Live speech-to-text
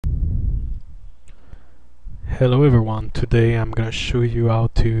Hello everyone, today I'm gonna show you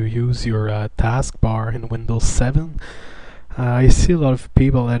how to use your taskbar in Windows 7. I see a lot of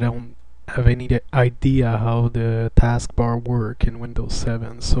people that don't have any idea how the taskbar work in Windows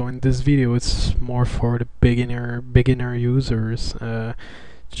 7. So in this video it's more for the beginner users,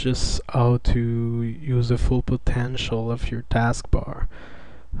 just how to use the full potential of your taskbar.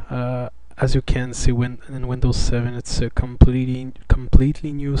 As you can see, in Windows 7 it's a completely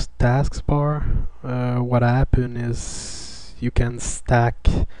new taskbar. What happened is you can stack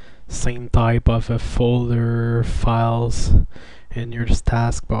same type of a folder files in your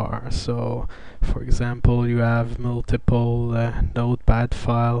taskbar. So for example, you have multiple notepad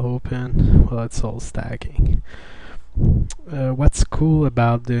file open. Well, it's all stacking. What's cool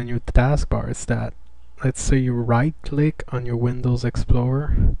about the new taskbar is that, let's say you right click on your Windows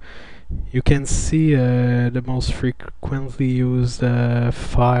Explorer, you can see the most frequently used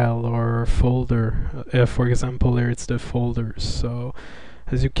file or folder. For example, here it's the folders. So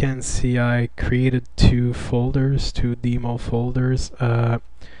as you can see, I created two demo folders, Learn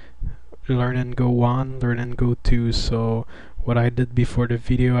and Go 1, Learn and Go 2. So what I did before the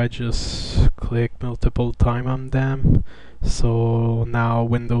video, I just clicked multiple time on them. So now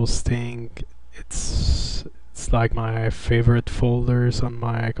Windows think it's like my favorite folders on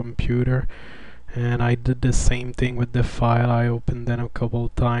my computer, and I did the same thing with the file. I opened them a couple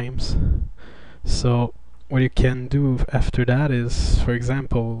times. So what you can do after that is, for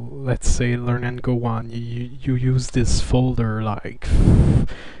example, let's say Learn and Go 1, you use this folder like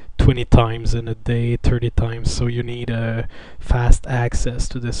 20 times in a day, 30 times, so you need a fast access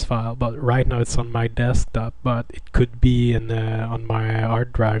to this file. But right now it's on my desktop, but it could be on my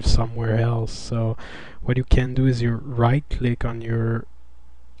hard drive somewhere else. So what you can do is you right click on your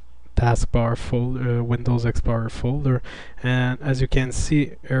taskbar folder, Windows Explorer folder, and as you can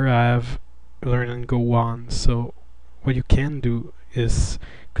see here I have Learn and Go 1. So what you can do is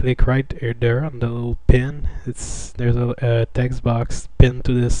click right there on the little pin. There's a text box pinned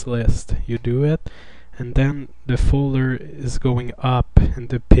to this list. You do it, and then the folder is going up in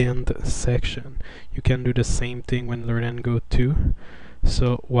the pinned section. You can do the same thing when Learn and Go 2.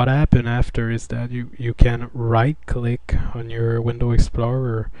 So what happened after is that you can right click on your Windows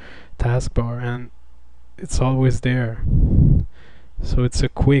Explorer taskbar and it's always there. So it's a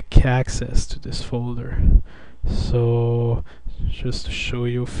quick access to this folder. So just to show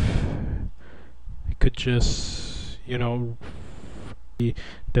you, I could just, the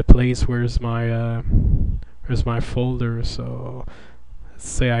place where's my folder. So let's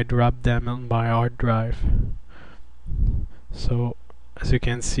say I drop them on my hard drive. So as you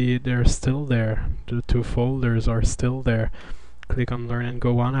can see, they're still there. The two folders are still there. Click on Learn and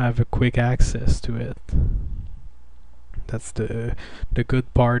Go 1, I have a quick access to it. That's the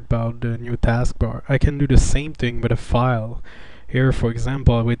good part about the new taskbar. I can do the same thing with a file. Here, for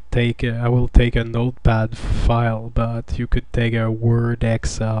example, I will take a notepad file, but you could take a Word,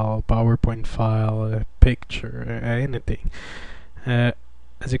 Excel, PowerPoint file, a picture, anything.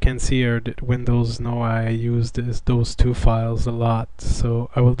 As you can see here, Windows know I use those two files a lot. So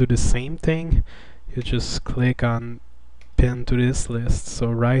I will do the same thing. You just click on pin to this list.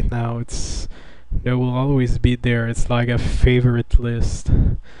 So right now there will always be there. It's like a favorite list.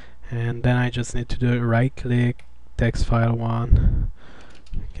 And then I just need to do a right click, text file 1.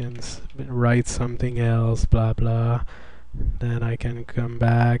 I can write something else, blah blah. Then I can come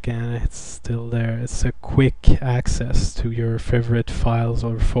back and it's still there. It's a quick access to your favorite files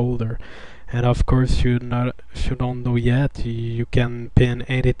or folder. And of course, if you don't know yet, you can pin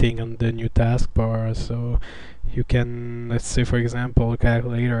anything on the new taskbar. So you can, let's say for example,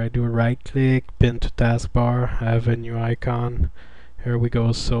 calculator, I do a right click, pin to taskbar, I have a new icon. Here we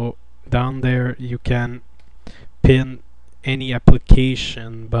go. So down there you can pin any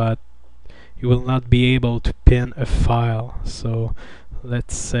application, but you will not be able to pin a file. So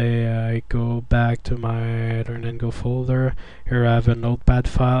let's say I go back to my Learn and Go folder. Here I have a notepad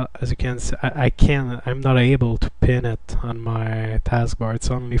file. As you can see, I'm not able to pin it on my taskbar. It's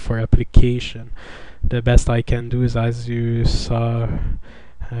only for application. The best I can do is, as you saw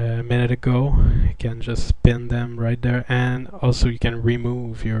a minute ago, you can just pin them right there, and also you can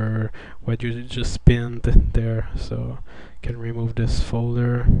remove what you just pinned there. So I can remove this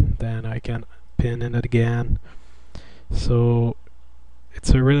folder, then I can pin in it again. So it's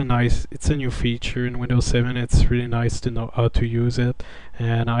a new feature in Windows 7. It's really nice to know how to use it,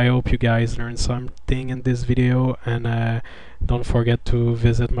 and I hope you guys learned something in this video. And don't forget to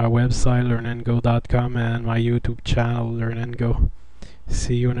visit my website learnandgo.com and my YouTube channel Learn and Go.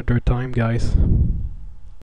 See you another time, guys.